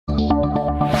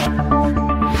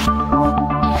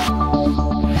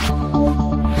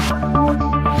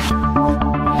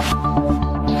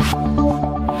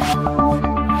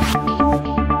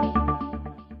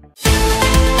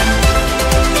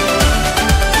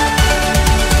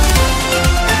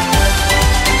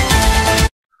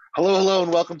Hello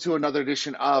and welcome to another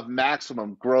edition of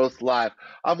Maximum Growth Live.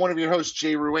 I'm one of your hosts,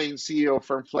 Jay Ruane, CEO of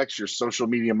Firm Flex, your social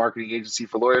media marketing agency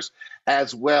for lawyers,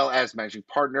 as well as managing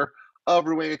partner of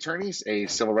Ruane Attorneys, a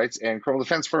civil rights and criminal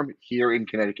defense firm here in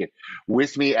Connecticut.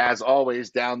 With me, as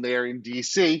always, down there in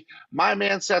D.C., my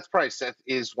man, Seth Price. Seth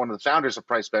is one of the founders of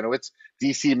Price Benowitz,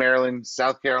 D.C., Maryland,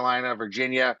 South Carolina,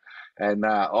 Virginia, and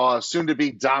soon to be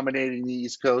dominating the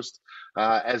East Coast,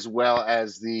 as well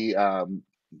as the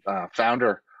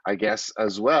founder, I guess,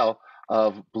 as well,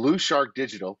 of Blue Shark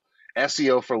Digital,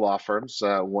 SEO for law firms,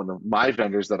 one of my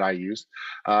vendors that I use.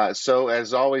 So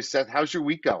as always, Seth, how's your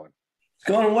week going? It's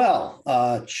going well.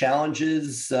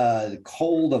 Challenges, the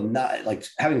cold of not like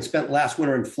having spent last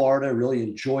winter in Florida, really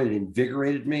enjoyed it,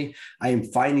 invigorated me. I am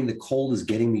finding the cold is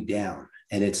getting me down,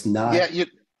 and it's not. Yeah,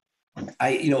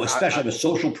 especially I'm a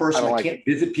social person. I can't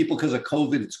visit people because of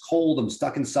COVID. It's cold. I'm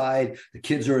stuck inside. The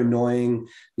kids are annoying.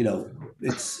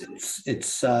 I'm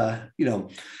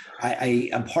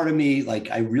part of me. Like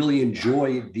I really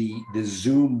enjoy the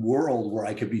Zoom world where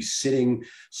I could be sitting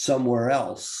somewhere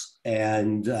else.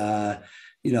 And, I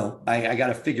got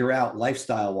to figure out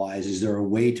lifestyle wise, is there a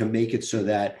way to make it so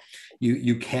that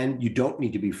you don't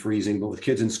need to be freezing, but with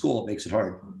kids in school, it makes it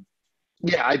hard.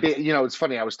 Yeah, it's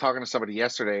funny. I was talking to somebody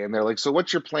yesterday and they're like, so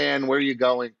what's your plan? Where are you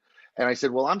going? And I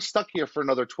said, well, I'm stuck here for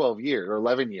another 12 years or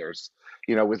 11 years,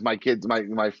 with my kids,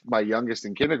 my youngest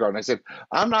in kindergarten. I said,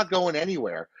 I'm not going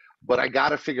anywhere, but I got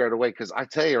to figure out a way. Because I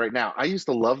tell you right now, I used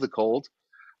to love the cold.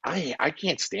 I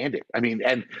can't stand it. I mean,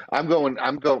 and I'm going,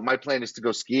 my plan is to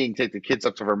go skiing, take the kids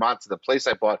up to Vermont to the place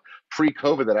I bought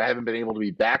pre-COVID that I haven't been able to be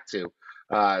back to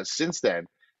since then.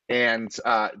 And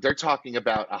they're talking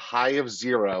about a high of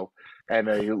 0 and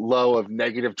a low of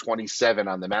negative 27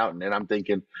 on the mountain. And I'm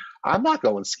thinking, I'm not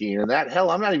going skiing in that.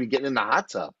 Hell, I'm not even getting in the hot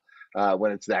tub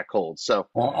when it's that cold. So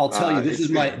I'll tell you, this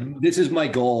is my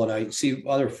goal. And I see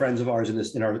other friends of ours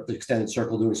in our extended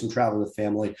circle doing some travel with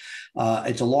family.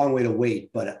 It's a long way to wait,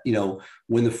 but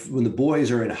when the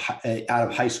boys are out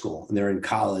of high school and they're in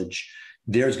college,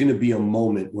 there's going to be a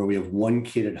moment where we have one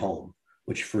kid at home,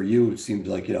 which for you, it seems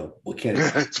like, can't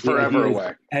it's forever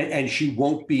away. And she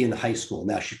won't be in high school.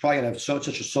 Now, she's probably going to have such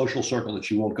a social circle that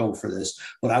she won't go for this.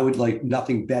 But I would like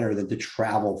nothing better than to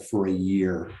travel for a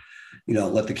year,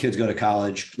 let the kids go to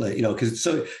college, because it's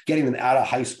so getting them out of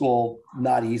high school,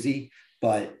 not easy,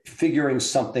 but figuring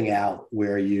something out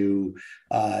where you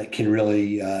can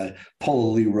really pull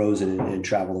a Lee Rosen and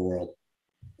travel the world.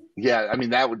 Yeah, I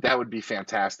mean, that would be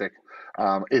fantastic.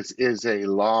 Is a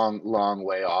long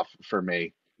way off for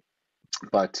me,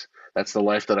 but that's the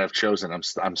life that I've chosen.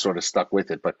 I'm sort of stuck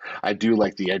with it, but I do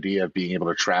like the idea of being able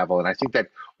to travel, and I think that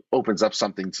opens up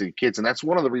something to kids, and that's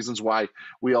one of the reasons why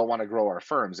we all want to grow our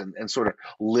firms and sort of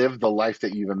live the life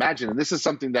that you've imagined. And this is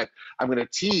something that I'm going to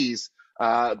tease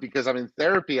because I'm in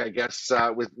therapy, I guess,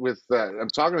 with I'm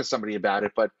talking to somebody about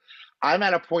it, but I'm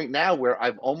at a point now where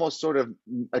I've almost sort of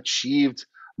achieved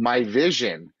my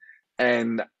vision,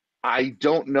 and I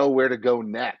don't know where to go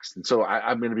next. And so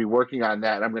I'm going to be working on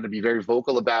that. And I'm going to be very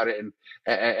vocal about it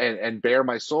and bare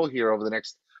my soul here over the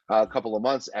next couple of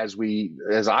months as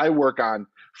I work on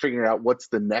figuring out what's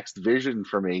the next vision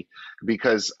for me,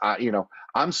 because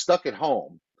I'm stuck at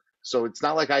home. So it's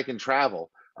not like I can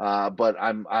travel, but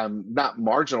I'm not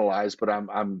marginalized, but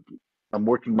I'm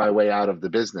working my way out of the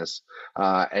business.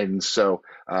 And so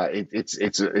it's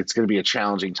going to be a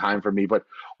challenging time for me. But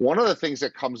one of the things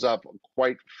that comes up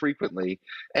quite frequently,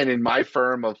 and in my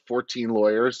firm of 14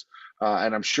 lawyers,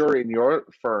 and I'm sure in your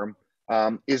firm,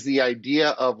 is the idea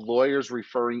of lawyers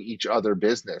referring each other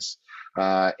business.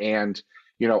 And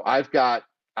I've got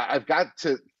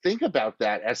to think about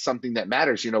that as something that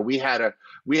matters. We had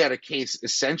a case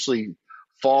essentially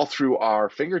fall through our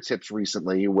fingertips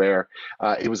recently where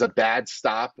it was a bad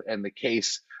stop and the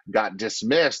case got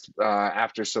dismissed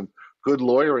after some good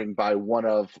lawyering by one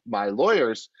of my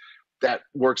lawyers that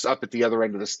works up at the other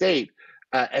end of the state.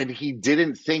 And he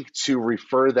didn't think to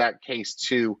refer that case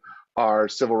to our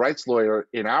civil rights lawyer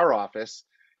in our office.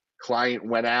 Client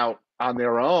went out on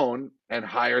their own and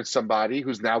hired somebody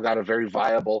who's now got a very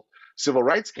viable civil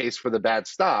rights case for the bad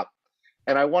stop.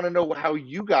 And I want to know how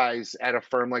you guys at a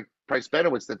firm like Price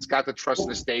Benowitz that's got the trust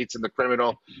and estates and the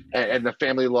criminal and the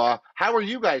family law, how are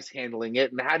you guys handling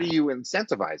it and how do you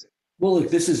incentivize it? Well,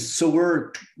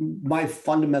 look, my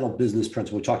fundamental business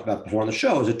principle we talked about before on the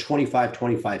show is a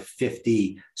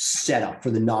 25-25-50 setup for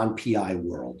the non-PI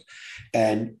world.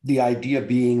 And the idea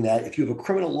being that if you have a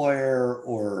criminal lawyer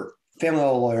or family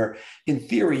law lawyer, in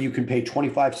theory, you can pay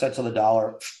 25 cents on the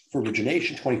dollar for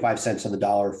origination, 25 cents on the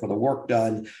dollar for the work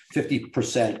done,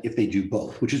 50% if they do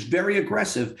both, which is very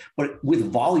aggressive, but with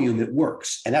volume, it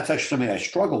works. And that's actually something I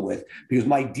struggle with because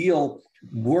my deal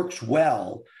works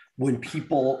well when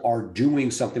people are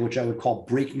doing something which I would call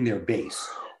breaking their base,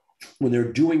 when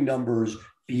they're doing numbers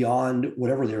beyond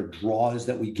whatever their draws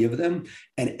that we give them.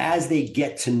 And as they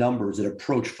get to numbers that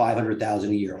approach 500,000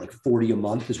 a year, like 40 a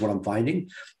month is what I'm finding,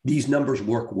 these numbers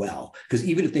work well. Because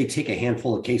even if they take a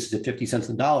handful of cases at 50 cents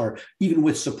a dollar, even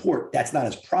with support, that's not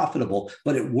as profitable,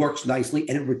 but it works nicely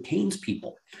and it retains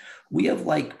people. We have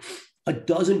like a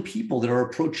dozen people that are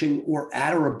approaching or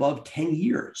at or above 10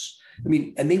 years. I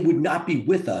mean, and they would not be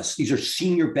with us. These are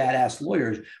senior badass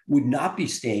lawyers, would not be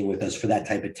staying with us for that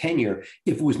type of tenure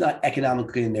if it was not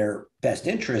economically in their best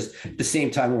interest, at the same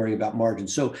time worrying about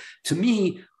margins. So to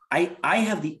me, I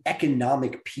have the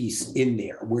economic piece in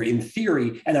there where in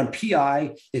theory, and on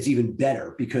PI, it's even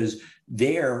better because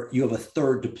there you have a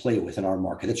third to play with in our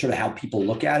market. That's sort of how people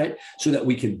look at it so that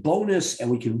we can bonus and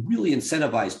we can really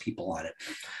incentivize people on it.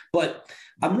 But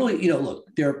I'm really, look,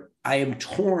 I am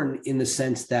torn in the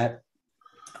sense that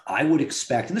I would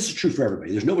expect, and this is true for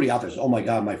everybody. There's nobody out there that says, oh my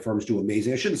God, my firms do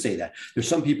amazing. I shouldn't say that. There's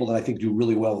some people that I think do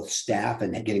really well with staff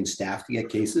and getting staff to get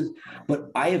cases,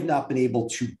 but I have not been able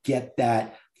to get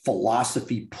that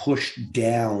philosophy pushed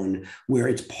down where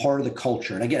it's part of the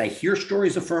culture. And again, I hear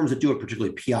stories of firms that do it,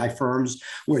 particularly PI firms,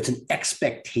 where it's an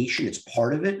expectation, it's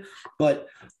part of it. But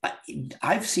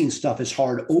I've seen stuff as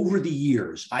hard over the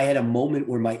years. I had a moment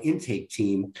where my intake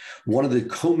team, one of the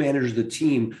co-managers of the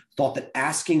team, thought that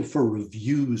asking for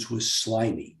reviews was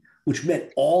slimy, which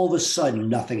meant all of a sudden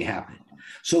nothing happened.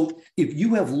 So if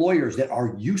you have lawyers that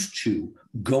are used to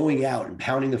going out and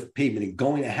pounding the pavement and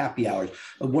going to happy hours,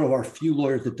 one of our few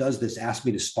lawyers that does this asked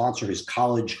me to sponsor his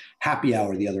college happy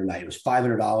hour the other night. It was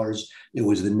 $500. It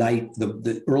was the night,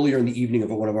 the earlier in the evening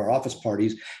of one of our office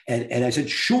parties. And I said,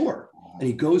 sure. And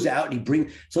he goes out and he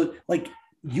brings, so like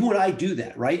you and I do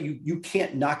that, right? You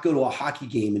can't not go to a hockey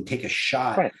game and take a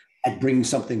shot right. at bringing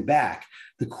something back.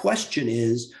 The question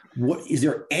is, is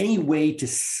there any way to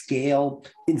scale?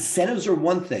 Incentives are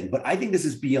one thing, but I think this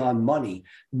is beyond money,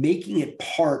 making it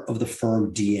part of the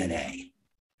firm DNA.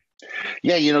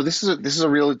 Yeah, this is a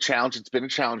real challenge. It's been a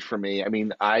challenge for me. I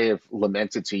mean, I have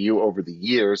lamented to you over the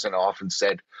years and often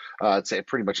said to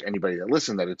pretty much anybody that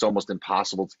listened that it's almost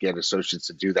impossible to get associates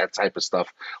to do that type of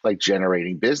stuff like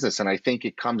generating business. And I think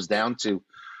it comes down to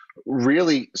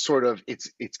really sort of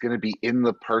it's going to be in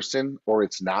the person or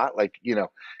it's not, like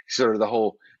sort of the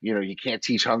whole you can't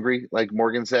teach hungry, like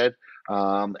Morgan said,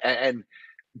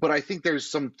 but I think there's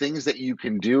some things that you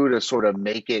can do to sort of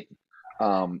make it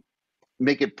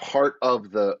part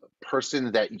of the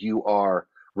person that you are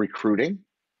recruiting,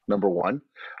 number one,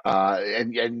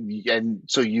 and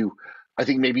so I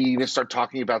think maybe even start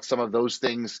talking about some of those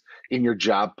things in your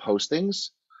job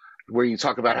postings, where you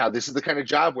talk about how this is the kind of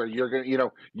job where you're going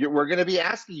to, we're going to be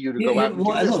asking you to go out and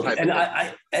do this type of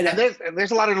thing. And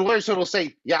there's a lot of lawyers who will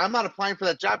say, yeah, I'm not applying for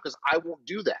that job because I won't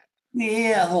do that.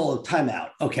 Yeah, hold on, time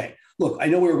out. Okay. Look, I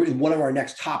know we're in one of our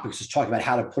next topics is talking about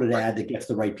how to put an ad that gets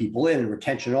the right people in and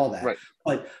retention and all that. Right.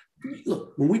 But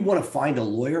look, when we want to find a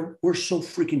lawyer, we're so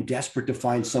freaking desperate to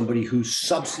find somebody who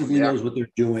substantively knows what they're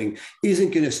doing, isn't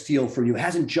going to steal from you,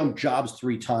 hasn't jumped jobs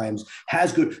 3 times,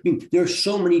 has good. I mean, there's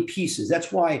so many pieces.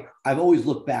 That's why I've always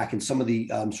looked back and some of the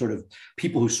sort of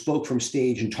people who spoke from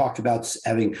stage and talked about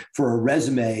having for a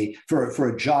resume, for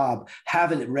a job,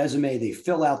 having a resume, they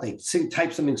fill out, they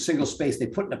type something single space, they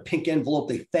put in a pink envelope,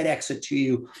 they FedEx it to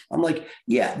you. I'm like,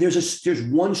 yeah, there's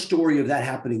one story of that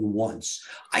happening once.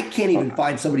 I can't even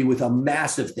find somebody with a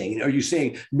massive thing. Are you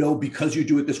saying no, because you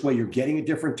do it this way, you're getting a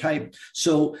different type?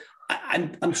 So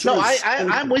I'm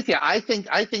with you. I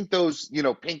think those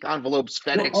pink envelopes,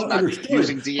 FedEx, not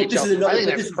using DHL. I think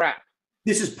that's crap.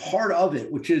 This is part of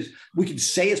it, which is we could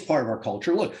say it's part of our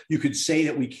culture. Look, you could say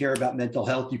that we care about mental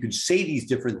health. You could say these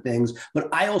different things,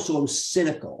 but I also am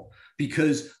cynical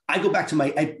because I go back to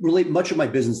I relate much of my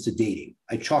business to dating.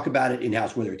 I talk about it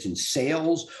in-house, whether it's in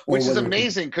sales or which is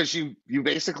amazing because you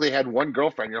basically had one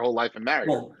girlfriend your whole life and married.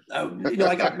 Well,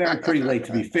 I got married pretty late,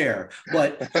 to be fair,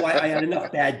 but so I had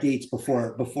enough bad dates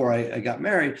before I got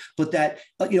married. But that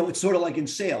it's sort of like in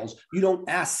sales. You don't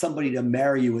ask somebody to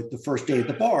marry you at the first date at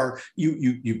the bar.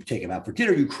 You take them out for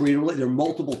dinner. You create there are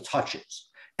multiple touches.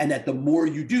 And that the more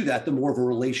you do that, the more of a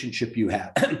relationship you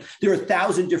have. There are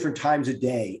 1,000 different times a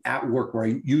day at work where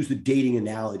I use the dating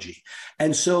analogy.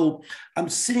 And so I'm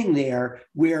sitting there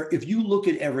where if you look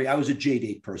at I was a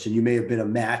JDate person. You may have been a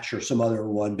Match or some other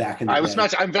one back in the I day. was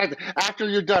Match. In fact, after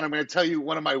you're done, I'm going to tell you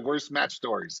one of my worst Match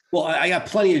stories. Well, I got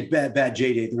plenty of bad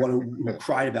JDate. The one who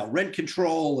cried about rent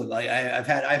control, and I've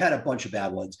had a bunch of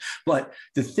bad ones. But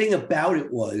the thing about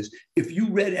it was, if you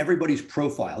read everybody's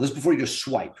profile, this is before you just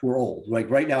swiped. We're old. Like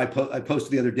right now, I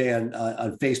posted the other day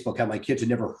on Facebook how my kids had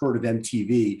never heard of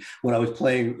MTV when I was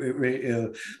playing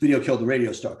Video Killed the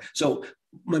Radio Star. So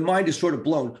my mind is sort of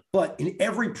blown. But in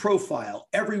every profile,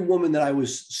 every woman that I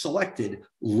was selected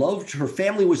loved her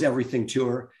family was everything to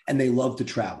her, and they loved to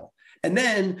travel. And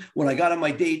then when I got on my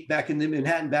date back in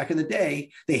Manhattan back in the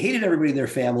day, they hated everybody in their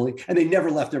family and they never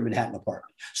left their Manhattan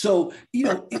apartment. So,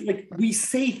 like we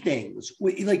say things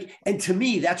and to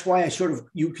me, that's why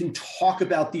you can talk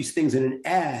about these things in an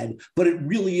ad, but it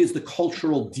really is the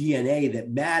cultural DNA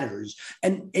that matters.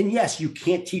 And yes, you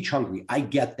can't teach hungry. I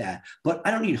get that, but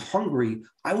I don't need hungry.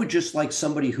 I would just like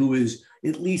somebody who is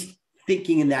at least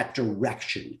thinking in that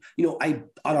direction. I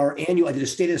did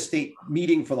a state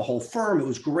meeting for the whole firm. It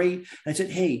was great. And I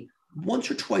said, hey, once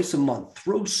or twice a month,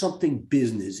 throw something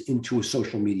business into a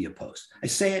social media post. I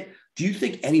say it. Do you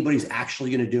think anybody's actually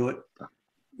going to do it?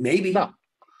 Maybe. No,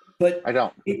 but I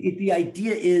don't. The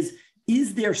idea is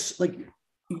there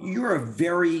you're a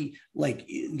very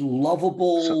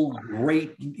lovable,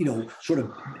 great, sort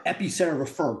of epicenter of a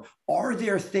firm. Are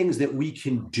there things that we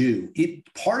can do?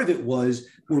 Part of it was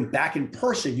when back in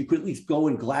person, you could at least go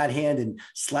in glad hand and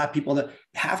slap people.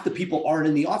 Half the people aren't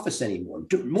in the office anymore,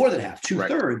 more than half, 2/3.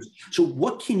 Right. So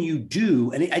what can you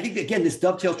do? And I think, again, this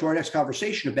dovetails to our next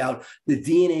conversation about the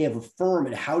DNA of a firm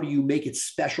and how do you make it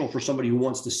special for somebody who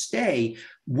wants to stay.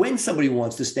 When somebody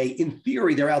wants to stay, in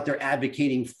theory, they're out there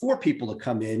advocating for people to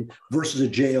come in versus a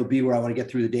JOB where I want to get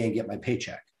through the day and get my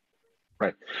paycheck.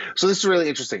 Right. So this is really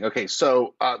interesting. Okay.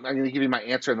 So I'm going to give you my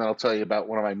answer and then I'll tell you about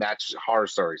one of my Match horror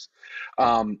stories.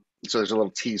 So there's a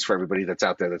little tease for everybody that's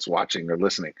out there that's watching or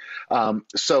listening.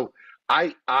 So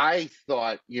I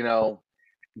thought,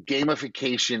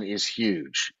 gamification is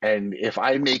huge. And if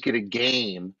I make it a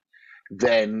game,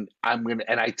 then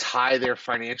and I tie their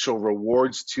financial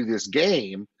rewards to this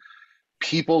game,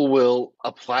 people will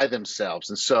apply themselves.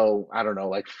 And so, I don't know,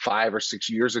 like 5 or 6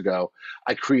 years ago,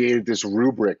 I created this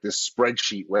rubric, this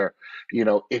spreadsheet where,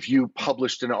 if you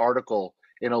published an article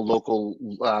in a local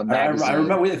magazine. I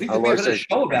remember, I think we had a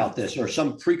show about this or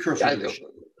some precursor to this.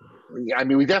 I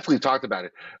mean, we definitely talked about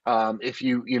it. If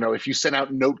you sent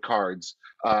out note cards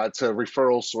to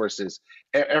referral sources,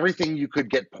 everything you could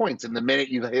get points. And the minute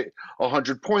you hit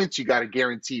 100 points, you got a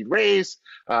guaranteed raise.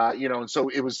 And so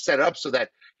it was set up so that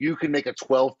you can make a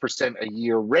 12% a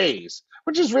year raise,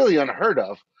 which is really unheard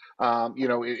of,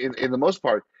 in the most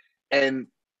part. And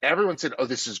everyone said, "Oh,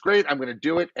 this is great. I'm going to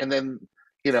do it." And then,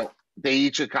 they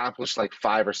each accomplished like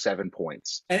 5 or 7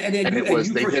 points. And they did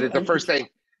it the first day.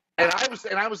 And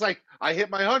I was like, I hit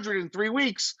my 100 in 3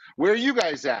 weeks. Where are you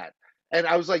guys at? And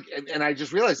I was like, and I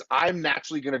just realized I'm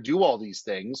naturally going to do all these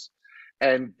things,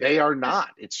 and they are not.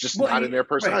 It's just not in their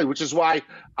personality, which is why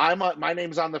my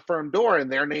name's on the firm door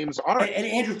and their names aren't. And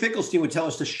Andrew Finkelstein would tell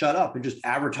us to shut up and just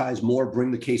advertise more,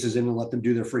 bring the cases in and let them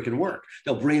do their freaking work.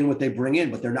 They'll bring in what they bring in,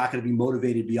 but they're not going to be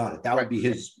motivated beyond it. That would be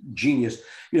his genius.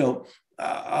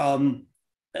 I'm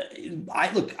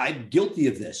guilty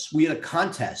of this. We had a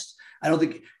contest. I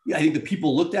think the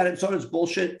people looked at it and saw it as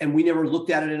bullshit, and we never looked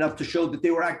at it enough to show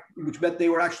that which meant they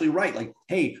were actually right. Like,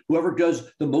 hey, whoever does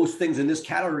the most things in this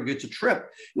category gets a trip.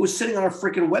 It was sitting on our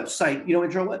freaking website,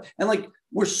 and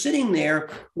we're sitting there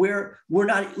where we're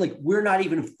not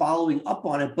even following up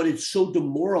on it, but it's so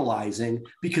demoralizing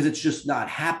because it's just not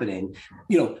happening.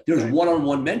 There's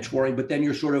one-on-one mentoring, but then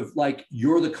you're sort of like,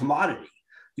 you're the commodity.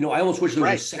 I almost wish there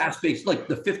was a SaaS-based, like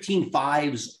the 15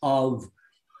 fives of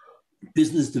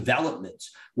business development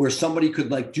where somebody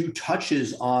could do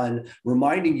touches on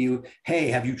reminding you, hey,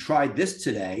 have you tried this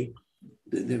today?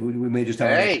 We may just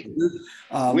have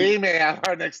we may have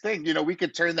our next thing. We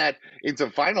could turn that into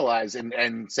finalize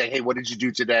and say, hey, what did you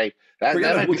do today? That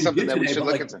might be something that we should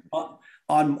look into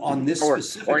on this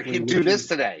specifically. Or you can do this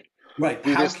today. Right.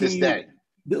 Do this day.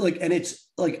 And it's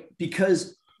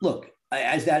because look,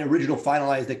 as that original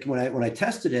finalized, that when I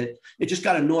tested it, it just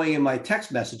got annoying in my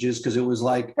text messages because it was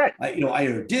like, I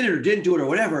either did it or didn't do it or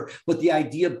whatever. But the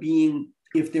idea being,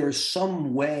 if there is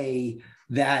some way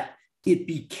that it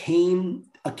became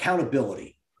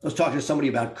accountability, I was talking to somebody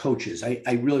about coaches. I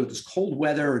really, with this cold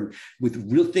weather and with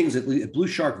real things at Blue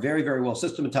Shark, very, very well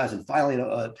systematized and finally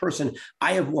a person,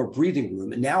 I have more breathing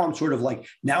room. And now I'm sort of like,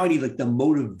 now I need like the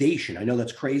motivation. I know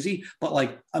that's crazy, but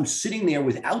like I'm sitting there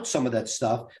without some of that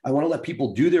stuff. I want to let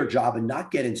people do their job and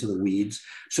not get into the weeds.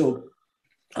 So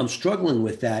I'm struggling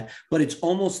with that, but it's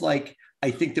almost like, I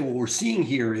think that what we're seeing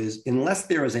here is unless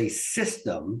there is a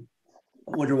system,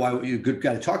 I wonder why you're a good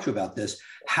guy to talk to about this.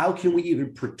 How can we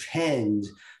even pretend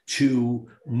to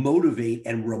motivate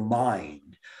and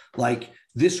remind? Like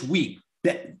this week,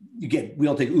 that again, we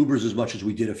don't take Ubers as much as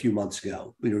we did a few months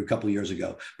ago, a couple of years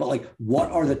ago. But like,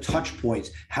 what are the touch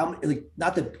points? How, like,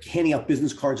 not that handing out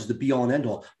business cards is the be all and end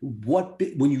all. What,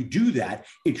 when you do that,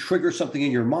 it triggers something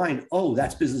in your mind. Oh,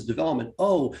 that's business development.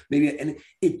 Oh, maybe, and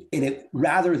it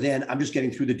rather than I'm just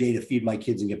getting through the day to feed my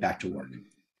kids and get back to work.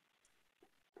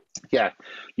 Yeah,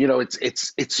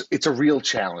 it's a real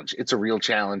challenge. It's a real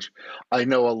challenge. I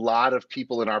know a lot of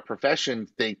people in our profession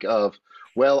think of,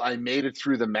 well, I made it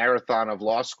through the marathon of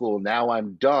law school. Now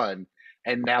I'm done,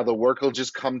 and now the work will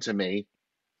just come to me.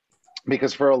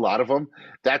 Because for a lot of them,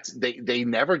 they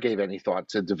never gave any thought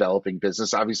to developing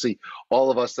business. Obviously,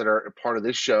 all of us that are part of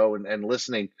this show and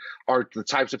listening are the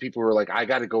types of people who are like, I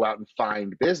got to go out and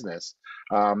find business.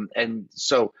 And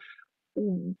so,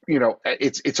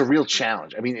 it's a real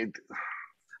challenge. I mean,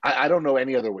 I don't know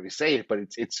any other way to say it, but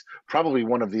it's probably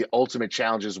one of the ultimate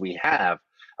challenges we have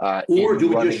Or in do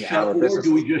we running just our shut, or business.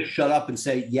 do we just shut up and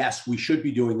say, yes, we should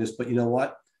be doing this, but you know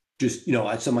what? Just,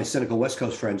 I some of my cynical West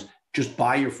Coast friends, just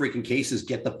buy your freaking cases,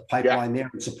 get the pipeline there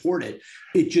and support it.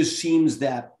 It just seems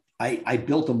that I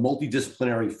built a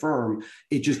multidisciplinary firm.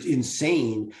 It's just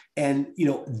insane. And,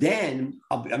 then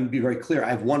I'm going to be very clear. I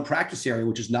have one practice area,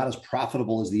 which is not as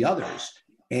profitable as the others.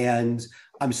 And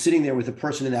I'm sitting there with a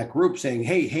person in that group saying,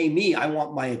 hey, me, I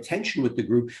want my attention with the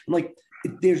group. I'm like,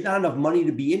 there's not enough money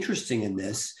to be interesting in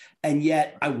this. And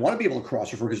yet I want to be able to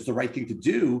cross refer because it's the right thing to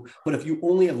do. But if you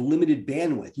only have limited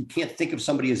bandwidth, you can't think of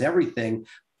somebody as everything.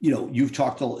 You've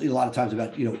talked a lot of times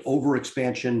about, over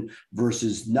expansion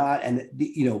versus not. And,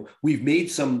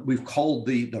 we've culled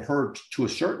the herd to a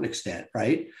certain extent,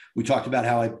 right? We talked about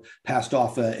how I passed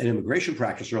off an immigration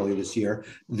practice earlier this year.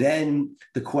 Then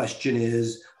the question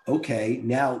is, okay,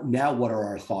 now what are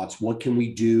our thoughts? What can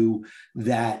we do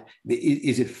that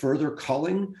is it further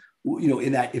culling,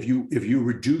 in that if you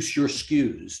reduce your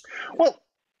SKUs? Well,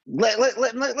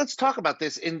 let's talk about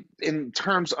this in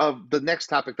terms of the next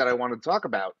topic that I want to talk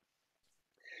about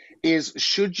is,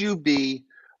 should you be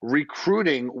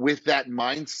recruiting with that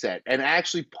mindset and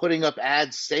actually putting up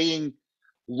ads saying,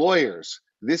 lawyers,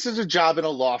 this is a job in a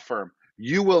law firm.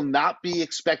 You will not be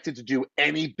expected to do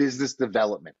any business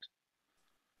development.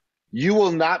 You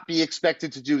will not be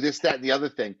expected to do this, that, and the other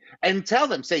thing. And tell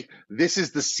them, say, this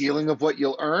is the ceiling of what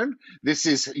you'll earn. This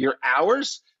is your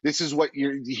hours. This is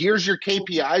here's your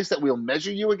KPIs that we'll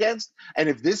measure you against. And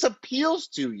if this appeals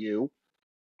to you,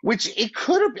 which it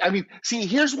could have, I mean, see,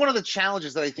 here's one of the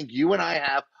challenges that I think you and I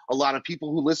have, a lot of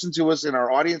people who listen to us in our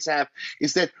audience have,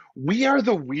 is that we are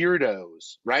the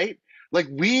weirdos, right? Like,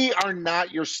 we are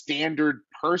not your standard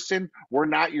person. We're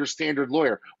not your standard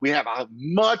lawyer. We have a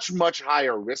much, much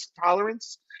higher risk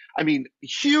tolerance. I mean,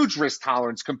 huge risk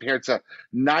tolerance compared to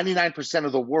 99%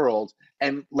 of the world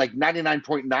and like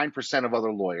 99.9% of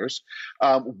other lawyers.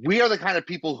 We are the kind of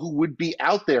people who would be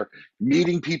out there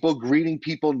meeting people, greeting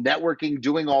people, networking,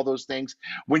 doing all those things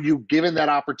when you're given that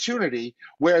opportunity.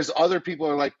 Whereas other people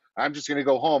are like, I'm just going to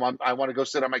go home. I want to go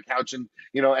sit on my couch and,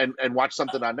 and watch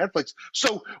something on Netflix.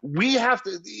 So we have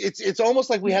to, it's almost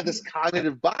like we have this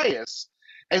cognitive bias.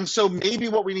 And so maybe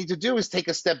what we need to do is take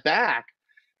a step back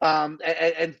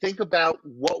and think about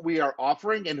what we are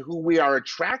offering and who we are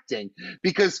attracting.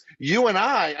 Because you and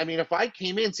I mean, if I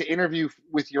came in to interview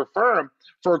with your firm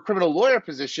for a criminal lawyer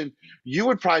position, you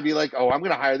would probably be like, oh, I'm going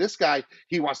to hire this guy.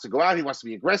 He wants to go out. He wants to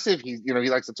be aggressive. He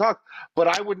likes to talk. But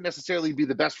I wouldn't necessarily be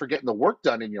the best for getting the work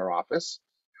done in your office.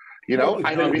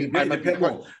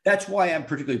 That's why I'm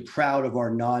particularly proud of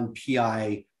our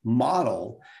non-PI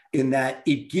model, in that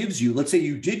it gives you, let's say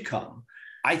you did come,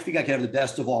 I think I can have the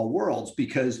best of all worlds,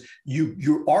 because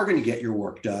you are going to get your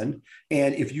work done.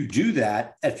 And if you do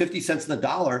that at 50 cents on the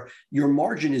dollar, your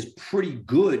margin is pretty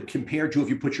good compared to if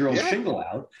you put your own shingle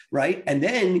out, right? And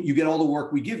then you get all the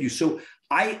work we give you. So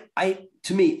I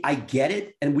to me, I get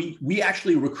it. And we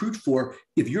actually recruit for,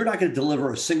 if you're not going to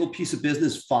deliver a single piece of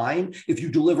business, fine. If you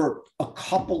deliver a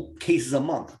couple cases a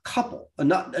month, a couple,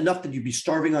 enough that you'd be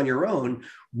starving on your own,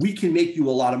 we can make you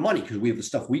a lot of money because we have the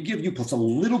stuff we give you plus a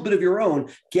little bit of your own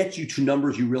gets you to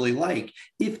numbers you really like.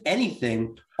 If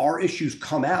anything, our issues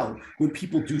come out when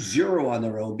people do zero on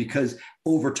their own because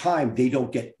over time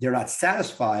they're not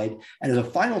satisfied. And as a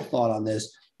final thought on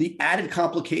this, the added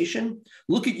complication,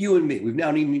 look at you and me. We've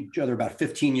now known each other about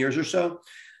 15 years or so.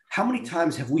 How many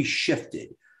times have we shifted?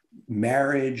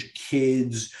 Marriage,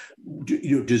 kids,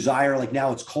 desire, like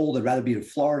now it's cold, I'd rather be in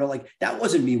Florida. Like that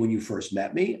wasn't me when you first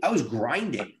met me. I was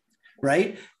grinding,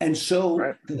 right? And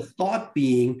so the thought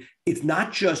being, it's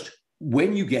not just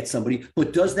when you get somebody,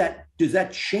 but does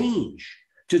that change?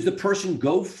 Does the person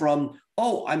go from,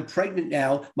 oh, I'm pregnant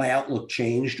now, my outlook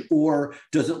changed? Or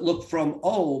does it look from,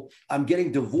 oh, I'm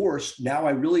getting divorced, now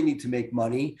I really need to make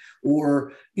money?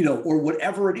 Or, or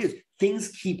whatever it is. Things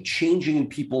keep changing in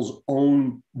people's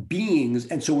own beings.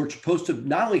 And so we're supposed to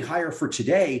not only hire for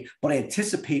today, but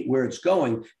anticipate where it's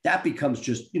going. That becomes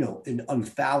just, an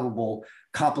unfathomable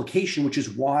complication, which is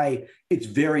why it's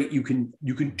you can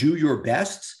do your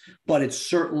best, but it's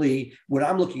certainly, when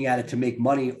I'm looking at it to make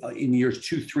money in years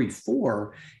 2, 3,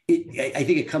 4, I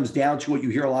think it comes down to what you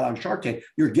hear a lot on Shark Tank.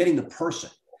 You're getting the person.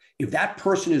 If that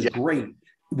person is great,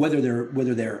 whether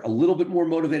they're a little bit more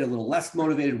motivated, a little less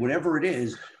motivated, whatever it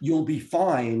is, you'll be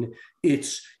fine.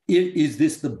 Is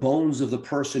this the bones of the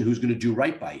person who's going to do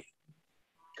right by you?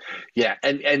 Yeah,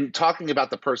 and talking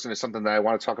about the person is something that I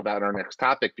want to talk about in our next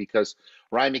topic, because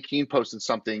Ryan McKean posted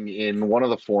something in one of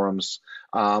the forums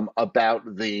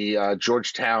about the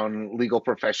Georgetown Legal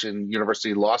Profession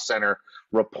University Law Center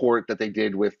report that they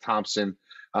did with Thompson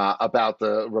about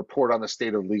the report on the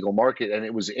state of the legal market. And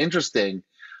it was interesting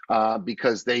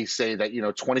because they say that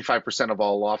 25% of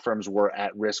all law firms were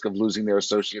at risk of losing their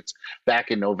associates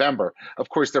back in November. Of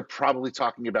course, they're probably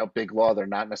talking about big law. They're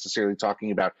not necessarily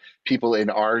talking about people in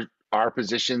our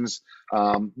positions,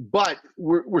 but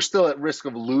we're still at risk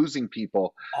of losing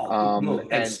people.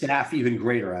 And staff even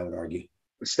greater, I would argue.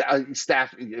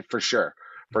 Staff for sure.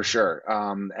 For sure.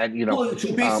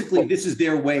 So basically, this is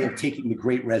their way of taking the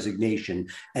Great Resignation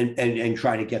and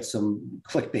trying to get some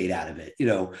clickbait out of it.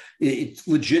 It's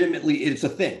legitimately, it's a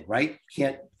thing, right?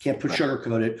 Can't put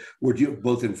sugarcoat it. We're doing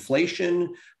both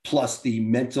inflation plus the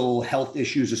mental health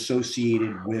issues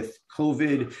associated with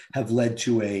COVID have led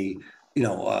to a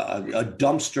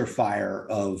dumpster fire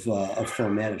of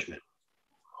firm management.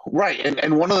 Right.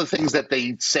 And one of the things that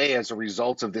they say as a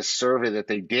result of this survey that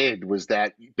they did was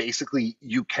that basically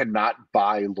you cannot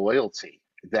buy loyalty,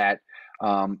 that,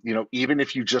 even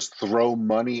if you just throw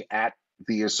money at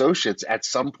the associates, at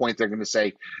some point they're going to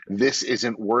say, this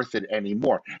isn't worth it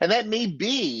anymore. And that may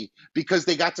be because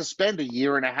they got to spend a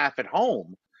year and a half at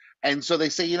home. And so they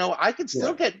say, I can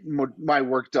still get my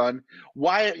work done.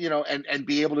 Why, and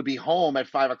be able to be home at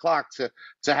 5 o'clock to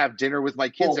have dinner with my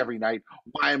kids every night.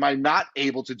 Why am I not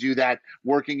able to do that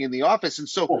working in the office? And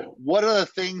so one of the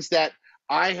things that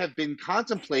I have been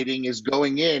contemplating is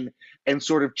going in and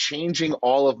sort of changing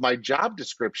all of my job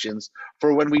descriptions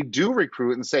for when we do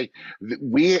recruit and say,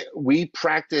 we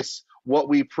practice what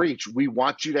we preach. We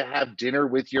want you to have dinner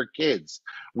with your kids.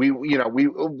 We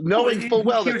knowing full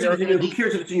well that who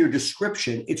cares if it's in your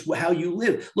description? It's how you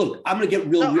live. Look, I'm going to get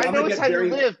real. No, I know it's how you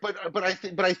live, but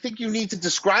I think you need to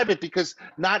describe it, because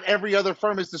not every other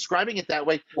firm is describing it that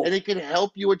way, and it can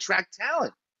help you attract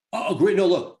talent. Agree. No,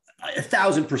 look,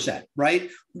 1,000%,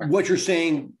 right? What you're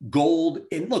saying, gold.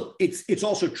 And look, it's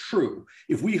also true.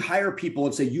 If we hire people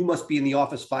and say, you must be in the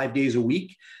office 5 days a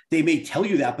week, they may tell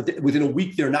you that, but within a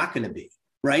week, they're not going to be,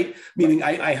 right? Meaning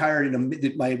I hired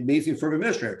my amazing firm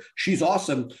administrator. She's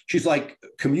awesome. She's like,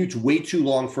 commutes way too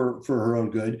long for her own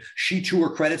good. She, to her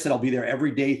credits, that I'll be there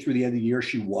every day through the end of the year.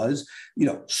 She was,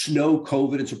 snow,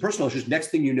 COVID, and some personal issues. Next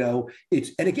thing you know,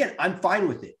 and again, I'm fine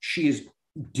with it. She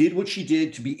did what she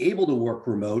did to be able to work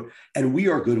remote, and we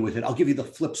are good with it. I'll give you the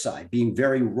flip side, being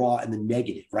very raw and the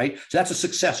negative, right? So that's a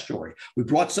success story. We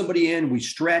brought somebody in, we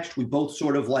stretched, we both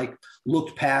sort of like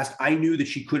looked past. I knew that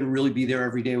she couldn't really be there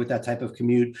every day with that type of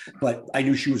commute, but I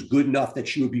knew she was good enough that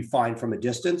she would be fine from a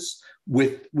distance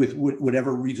with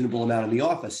whatever reasonable amount in the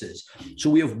office is.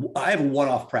 So I have a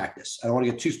one-off practice. I don't want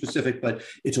to get too specific, but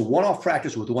it's a one-off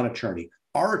practice with one attorney.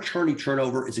 Our attorney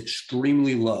turnover is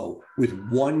extremely low with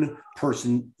one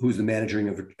person who's the managing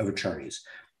of attorneys.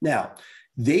 Now,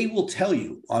 they will tell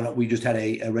you we just had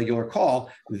a regular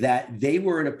call that they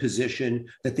were in a position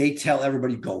that they tell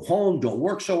everybody, go home, don't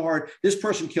work so hard. This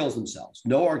person kills themselves.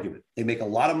 No argument. They make a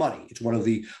lot of money. It's one of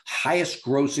the highest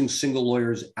grossing single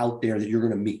lawyers out there that you're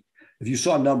going to meet. If you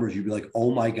saw numbers, you'd be like,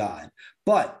 oh my God.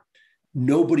 but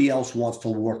nobody else wants to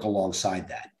work alongside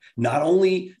that. Not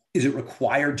only is it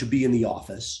required to be in the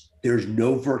office, there's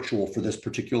no virtual for this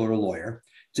particular lawyer.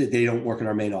 So they don't work in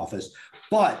our main office,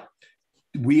 but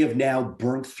we have now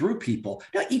burnt through people.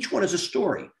 Now, each one has a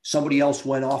story. Somebody else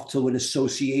went off to an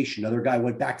association. Another guy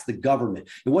went back to the government.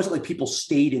 It wasn't like people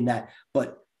stayed in that,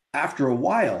 but after a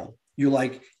while, you're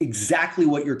like exactly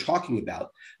what you're talking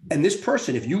about. And this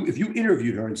person, if you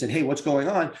interviewed her and said, hey, what's going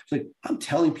on? It's like, I'm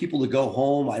telling people to go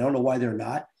home. I don't know why they're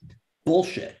not.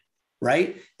 Bullshit,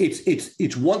 right?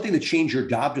 It's one thing to change your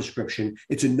job description.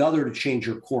 It's another to change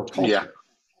your core culture. Yeah.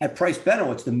 At Price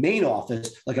Benno, it's the main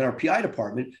office, like in our PI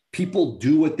department, people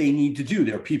do what they need to do.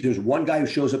 There's one guy who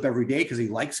shows up every day because he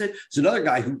likes it. There's another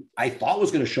guy who I thought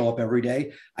was going to show up every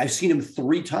day. I've seen him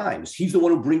 3 times. He's the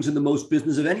one who brings in the most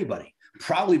business of anybody,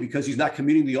 probably because he's not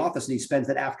commuting to the office and he spends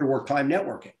that after work time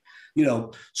networking.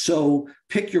 So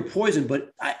pick your poison, but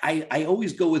I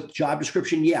always go with job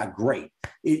description. Yeah, great.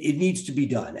 It needs to be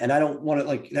done. And I don't want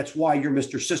to that's why you're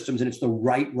Mr. Systems and it's the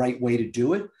right way to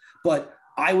do it. But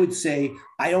I would say,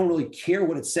 I don't really care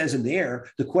what it says in there.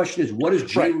 The question is, what is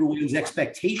Jay Ruin's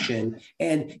expectation?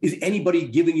 And is anybody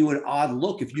giving you an odd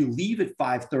look if you leave at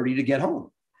 5:30 to get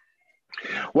home?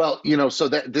 Well, so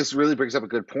that this really brings up a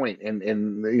good point.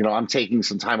 And I'm taking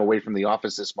some time away from the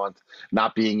office this month,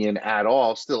 not being in at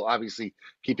all, still obviously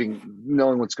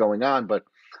knowing what's going on. But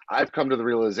I've come to the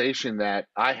realization that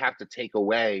I have to take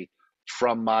away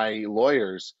from my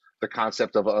lawyers the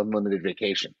concept of unlimited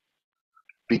vacation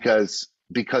because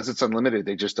it's unlimited,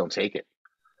 they just don't take it.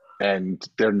 And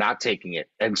they're not taking it.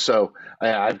 And so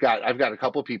I've got a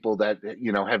couple of people that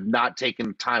have not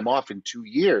taken time off in 2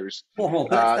 years. Well,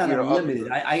 that's not unlimited.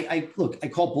 I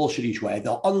call bullshit each way.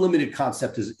 The unlimited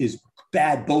concept is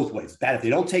bad both ways. It's bad if they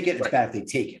don't take it. It's bad if they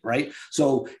take it. Right.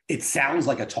 So it sounds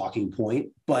like a talking point,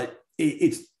 but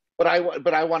it's. But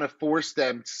I want to force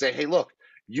them to say, hey, look,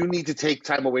 you need to take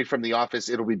time away from the office.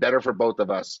 It'll be better for both of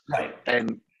us. Right.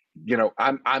 And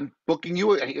I'm booking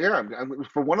you here.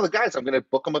 For one of the guys, I'm going to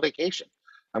book him a vacation.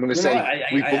 I'm going to say,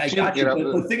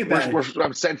 but think about it.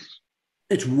 I'm sending.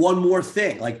 It's one more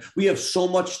thing. Like we have so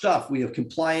much stuff. We have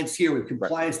compliance here. We have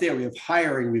compliance there. We have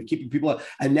hiring. We have keeping people up.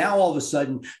 And now all of a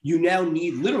sudden you now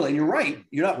need literally, and you're right,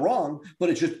 you're not wrong, but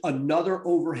it's just another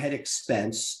overhead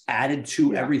expense added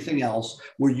to everything else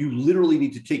where you literally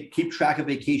need to keep track of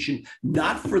vacation,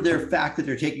 not for their fact that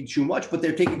they're taking too much, but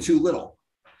they're taking too little.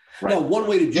 Right. Now, one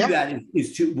way to do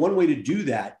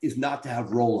that is not to have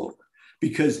rollover,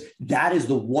 because that is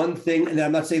the one thing. And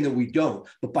I'm not saying that we don't,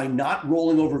 but by not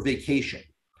rolling over vacation,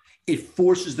 it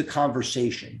forces the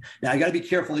conversation. Now, you got to be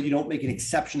careful that you don't make an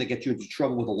exception that gets you into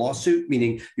trouble with a lawsuit,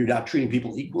 meaning you're not treating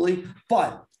people equally.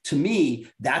 But to me,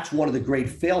 that's one of the great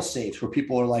fail safes where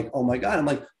people are like, oh my God. I'm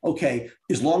like, okay,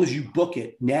 as long as you book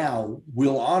it now,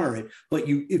 we'll honor it. But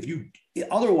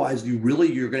otherwise,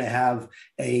 you're going to have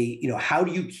how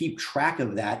do you keep track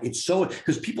of that? It's so,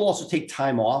 because people also take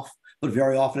time off, but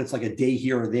very often it's like a day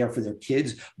here or there for their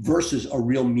kids versus a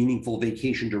real meaningful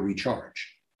vacation to recharge.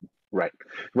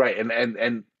 Right.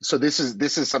 And so this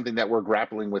is something that we're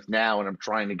grappling with now. And I'm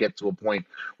trying to get to a point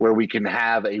where we can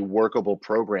have a workable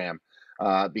program.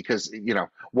 Because,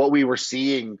 what we were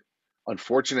seeing,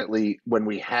 unfortunately, when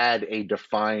we had a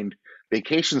defined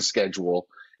vacation schedule,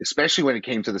 especially when it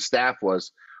came to the staff,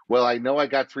 was, well, I know I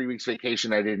got 3 weeks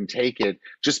vacation. I didn't take it.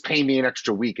 Just pay me an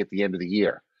extra week at the end of the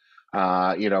year.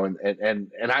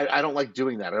 And I don't like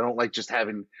doing that. I don't like just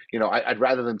having, I'd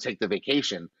rather them take the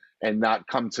vacation and not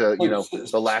come to,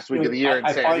 the last week of the year and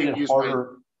say, I didn't use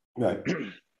Right.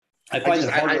 I find it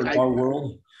harder in our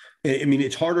world. I mean,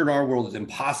 it's harder in our world. It's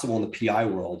impossible in the PI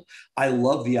world. I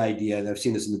love the idea, and I've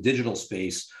seen this in the digital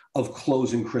space, of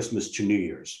closing Christmas to New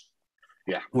Year's.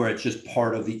 Yeah. Where it's just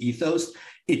part of the ethos.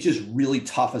 It's just really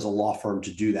tough as a law firm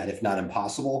to do that, if not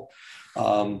impossible.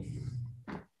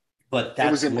 But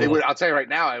that's I'll tell you right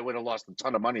now, I would have lost a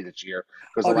ton of money this year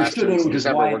because the last 2 weeks of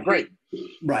December were great.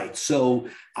 Right. So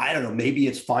I don't know, maybe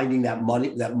it's finding that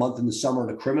month in the summer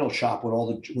in a criminal shop when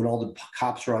all the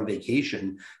cops are on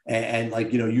vacation and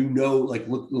look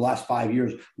the last 5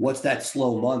 years, what's that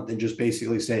slow month, and just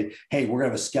basically say, hey, we're gonna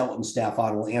have a skeleton staff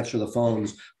on, we'll answer the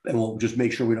phones and we'll just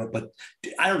make sure we don't. But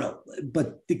I don't know.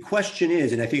 But the question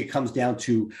is, and I think it comes down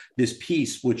to this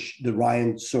piece, which the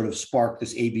Ryan sort of sparked,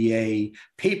 this ABA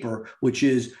paper, which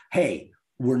is, hey,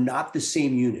 we're not the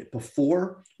same unit.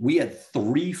 Before, we had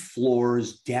 3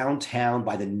 floors downtown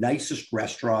by the nicest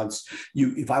restaurants.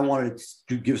 If I wanted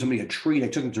to give somebody a treat, I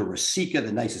took them to Rasica,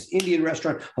 the nicest Indian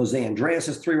restaurant. Jose Andreas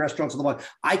has 3 restaurants on the block.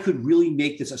 I could really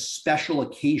make this a special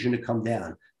occasion to come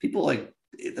down. People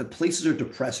the places are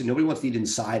depressing. Nobody wants to eat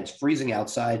inside. It's freezing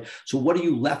outside. So what are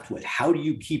you left with? How do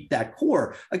you keep that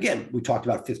core? Again, we talked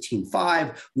about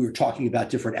 15.5. We were talking about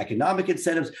different economic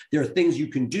incentives. There are things you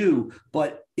can do,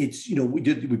 but it's,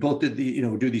 we both did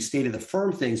do these state of the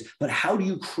firm things, but how do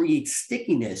you create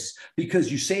stickiness?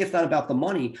 Because you say it's not about the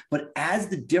money, but as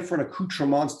the different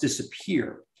accoutrements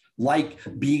disappear, like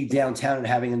being downtown and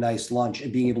having a nice lunch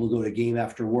and being able to go to a game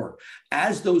after work,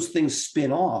 as those things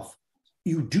spin off,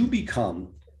 you do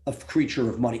become a creature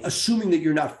of money, assuming that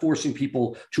you're not forcing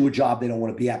people to a job they don't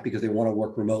want to be at because they want to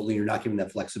work remotely. You're not giving them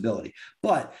flexibility.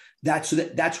 But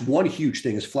that's one huge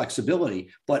thing, is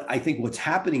flexibility. But I think what's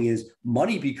happening is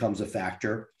money becomes a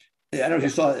factor. I don't know if you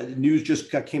saw, news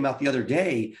just came out the other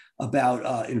day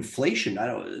about inflation. I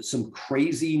don't know, some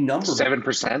crazy number.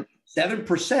 7%.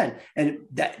 7%. And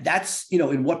that's,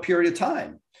 in what period of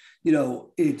time?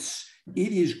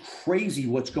 It is crazy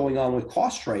what's going on with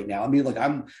costs right now. I mean, like,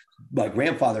 I'm my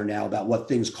grandfather now about what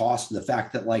things cost, and the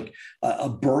fact that like a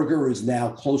burger is now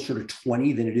closer to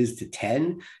 20 than it is to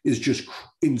 10 is just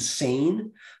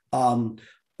insane.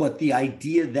 But the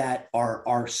idea that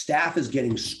our staff is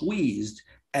getting squeezed,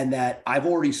 and that I've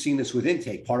already seen this with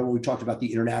intake. Part of what we talked about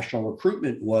the international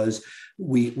recruitment was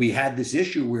we had this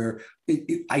issue where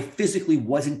I physically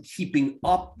wasn't keeping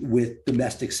up with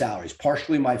domestic salaries,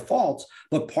 partially my fault,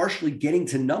 but partially getting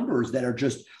to numbers that are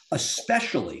just,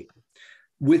 especially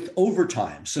with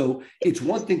overtime. So it's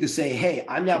one thing to say, hey,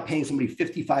 I'm now paying somebody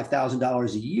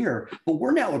 $55,000 a year, but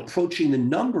we're now approaching the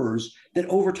numbers that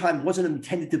overtime wasn't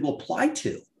intended to apply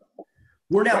to.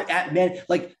 We're now at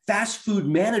like fast food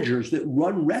managers that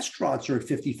run restaurants are at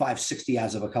 55, 60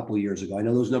 as of a couple of years ago. I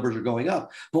know those numbers are going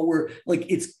up, but we're like,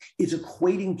 it's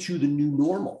equating to the new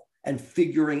normal and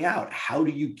figuring out how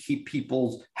do you keep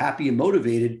people happy and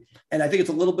motivated. And I think it's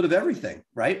a little bit of everything,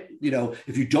 right?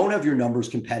 If you don't have your numbers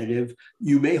competitive,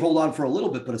 you may hold on for a little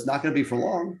bit, but it's not going to be for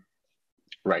long.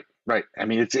 Right. I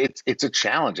mean, it's a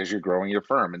challenge as you're growing your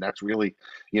firm, and that's really,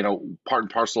 part and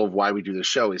parcel of why we do the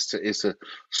show is to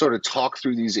sort of talk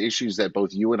through these issues that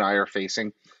both you and I are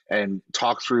facing, and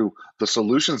talk through the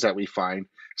solutions that we find.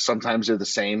 Sometimes they're the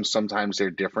same, sometimes they're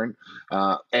different,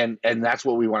 and that's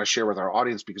what we want to share with our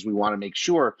audience, because we want to make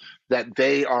sure that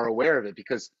they are aware of it.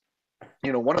 Because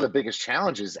one of the biggest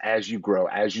challenges as you grow,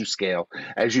 as you scale,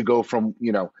 as you go from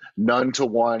none to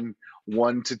one,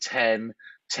 1 to 10,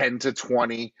 10 to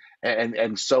 20,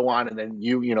 and so on, and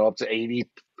then up to 80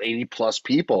 plus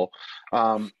people,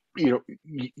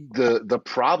 the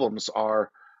problems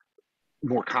are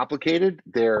more complicated.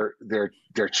 They're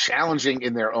challenging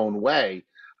in their own way,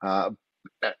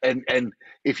 and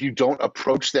if you don't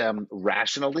approach them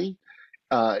rationally,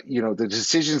 the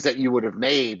decisions that you would have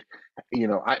made,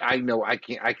 I know I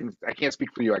can't speak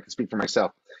for you. I can speak for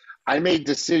myself. I made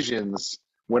decisions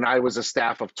when I was a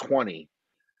staff of 20.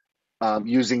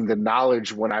 Using the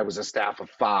knowledge when I was a staff of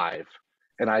 5,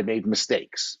 and I made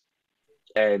mistakes,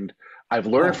 and I've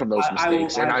learned from those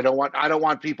mistakes. I don't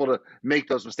want people to make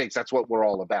those mistakes. That's what we're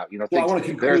all about. I want to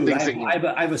conclude.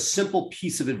 I have a simple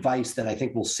piece of advice that I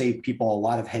think will save people a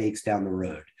lot of headaches down the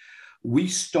road. We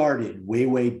started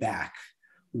way back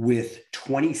with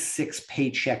 26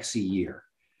 paychecks a year,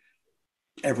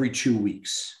 every 2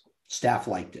 weeks. Staff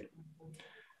liked it.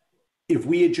 If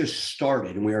we had just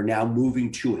started, and we are now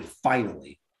moving to it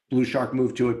finally, Blue Shark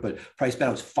moved to it, but Price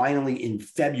Battle is finally in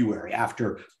February.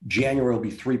 After January will be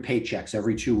 3 paychecks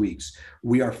every 2 weeks.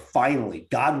 We are finally,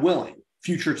 God willing,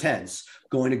 future tense,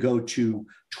 going to go to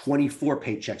 24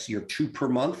 paychecks a year, 2 per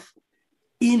month.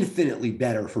 Infinitely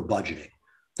better for budgeting.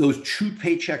 Those 2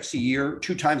 paychecks a year,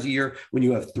 2 times a year, when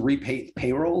you have 3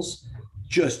 payrolls,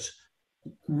 just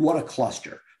what a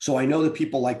cluster. So I know that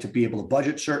people like to be able to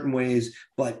budget certain ways,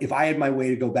 but if I had my way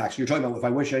to go back, so you're talking about if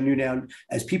I wish I knew now,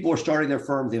 as people are starting their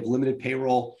firms, they have limited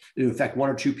payroll, it would affect 1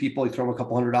 or 2 people, you throw them a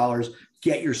couple $100,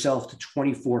 get yourself to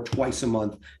 24 twice a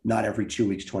month, not every 2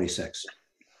 weeks, 26.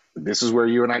 This is where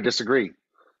you and I disagree.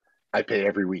 I pay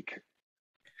every week.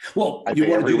 Well, you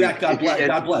want to do that, God bless.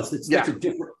 God bless. That's a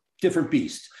different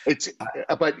beast.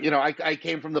 But I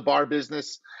came from the bar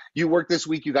business. You worked this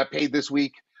week, you got paid this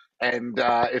week. And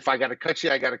if I got to cut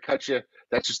you, I got to cut you.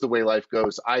 That's just the way life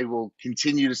goes. I will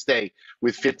continue to stay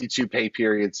with 52 pay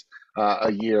periods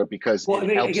a year because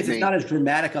I guess it's not as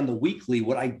dramatic on the weekly.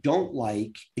 What I don't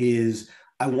like is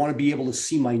I want to be able to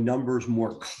see my numbers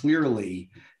more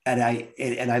clearly. And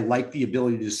I like the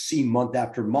ability to see month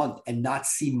after month and not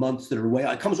see months that are way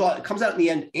out. It comes out in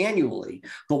the end annually.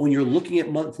 But when you're looking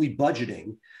at monthly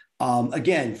budgeting,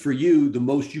 again, for you, the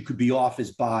most you could be off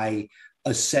is by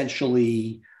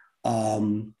essentially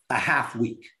a half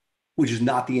week, which is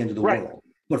not the end of the world.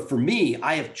 But for me,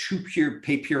 I have 2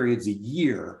 pay periods a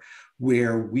year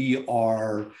where we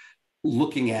are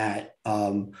looking at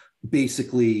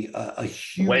basically a Way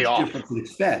huge off. difference in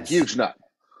expense. Huge nut.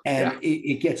 And Yeah.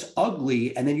 it gets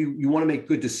ugly, and then you want to make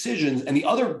good decisions, and the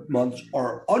other months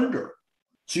are under.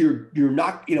 So you're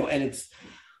not, and it's,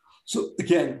 so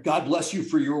again, God bless you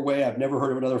for your way. I've never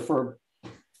heard of another firm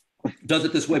does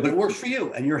it this way, but it works for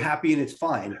you and you're happy and it's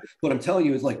fine. What I'm telling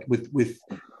you is like with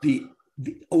the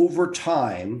over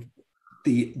time,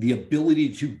 the ability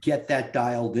to get that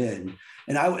dialed in.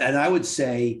 And I would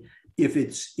say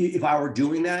if I were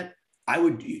doing that,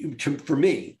 for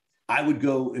me, I would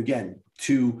go again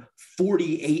to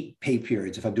 48 pay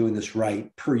periods, if I'm doing this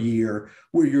right, per year,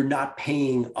 where you're not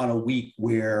paying on a week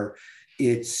where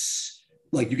it's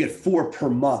like you get 4 per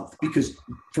month, because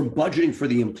from budgeting for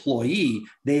the employee,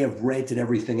 they have rented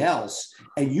everything else.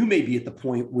 And you may be at the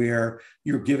point where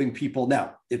you're giving people,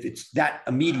 now, if it's that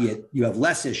immediate, you have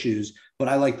less issues, but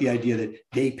I like the idea that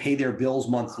they pay their bills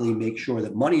monthly, make sure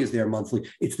that money is there monthly.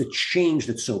 It's the change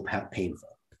that's so painful.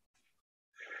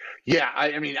 Yeah,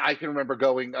 I mean, I can remember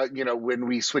going, when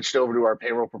we switched over to our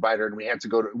payroll provider and we had to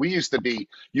go to, we used to be,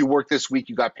 you work this week,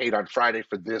 you got paid on Friday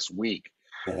for this week.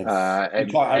 I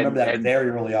remember that very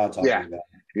early on talking about.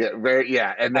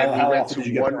 Yeah. And then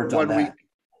we went to one week,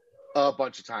 a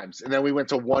bunch of times. And then we went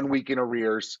to 1 week in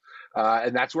arrears.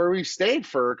 And that's where we stayed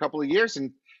for a couple of years.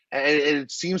 And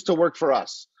it seems to work for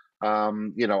us.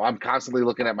 I'm constantly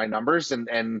looking at my numbers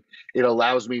and it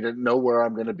allows me to know where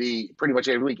I'm going to be pretty much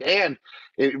every week. And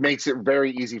it makes it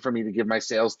very easy for me to give my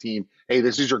sales team, hey,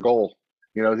 this is your goal.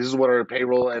 This is what our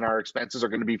payroll and our expenses are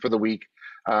going to be for the week.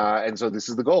 And so this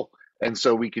is the goal. And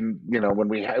so we can, when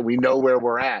we know where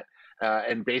we're at.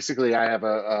 And basically I have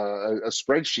a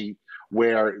spreadsheet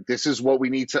where this is what we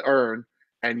need to earn.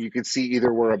 And you can see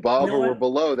either we're above or we're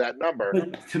below that number.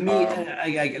 But to me,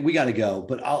 we got to go.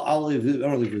 But I don't leave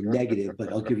with negative,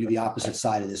 but I'll give you the opposite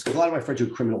side of this. Because a lot of my friends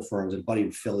with criminal firms, and buddy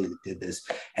in Philly that did this,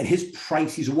 and his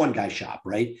price, he's a one guy shop,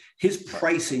 right? His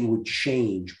pricing would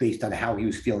change based on how he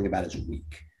was feeling about his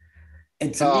week.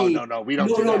 And to me, no, we don't.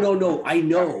 No. I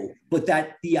know, but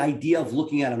the idea of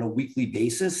looking at it on a weekly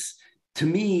basis, to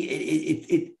me,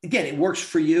 it works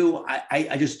for you.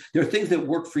 I just, there are things that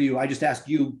work for you. I just ask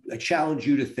you, I challenge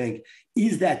you to think,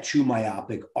 is that too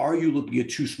myopic? Are you looking at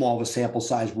too small of a sample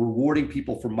size, rewarding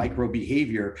people for micro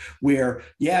behavior where,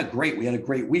 yeah, great, we had a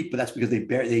great week, but that's because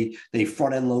they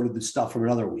front end loaded the stuff from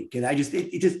another week. And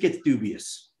it just gets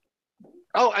dubious.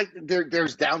 Oh,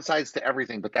 there's downsides to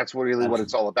everything, but that's really what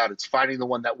it's all about. It's finding the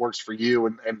one that works for you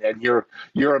and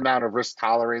your amount of risk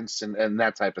tolerance and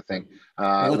that type of thing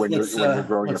when you're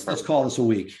growing your firm. Let's call this a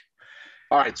week.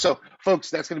 All right. So, folks,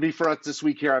 that's going to be for us this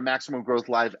week here on Maximum Growth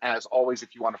Live. As always,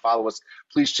 if you want to follow us,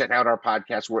 please check out our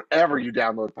podcast wherever you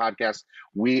download podcasts.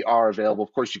 We are available.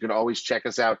 Of course, you can always check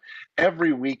us out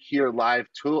every week here live,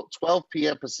 12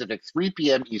 p.m. Pacific, 3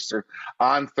 p.m. Eastern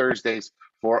on Thursdays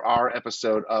for our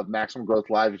episode of Maximum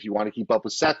Growth Live. If you want to keep up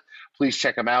with Seth, please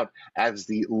check him out as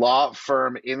the Law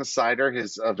Firm Insider.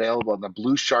 He's available on the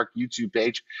Blue Shark YouTube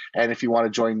page. And if you want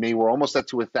to join me, we're almost up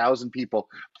to 1,000 people.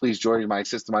 Please join my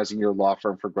Systemizing Your Law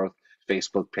Firm for Growth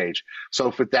Facebook page.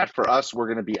 So for us, we're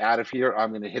going to be out of here. I'm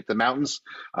going to hit the mountains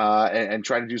and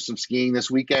try to do some skiing this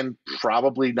weekend.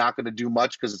 Probably not going to do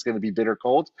much because it's going to be bitter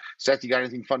cold. Seth, you got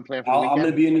anything fun planned for the weekend? I'm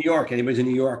going to be in New York. Anybody's in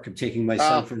New York, I'm taking my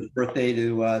son for his birthday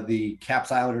to the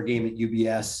Caps Islander game at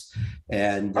UBS.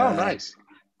 And nice.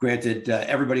 Granted,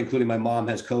 everybody, including my mom,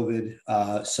 has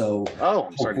COVID. So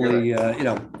hopefully,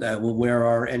 we'll wear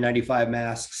our N95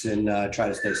 masks and try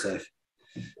to stay safe.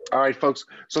 All right, folks.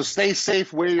 So stay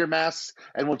safe, wear your masks,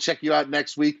 and we'll check you out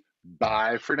next week.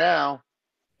 Bye for now.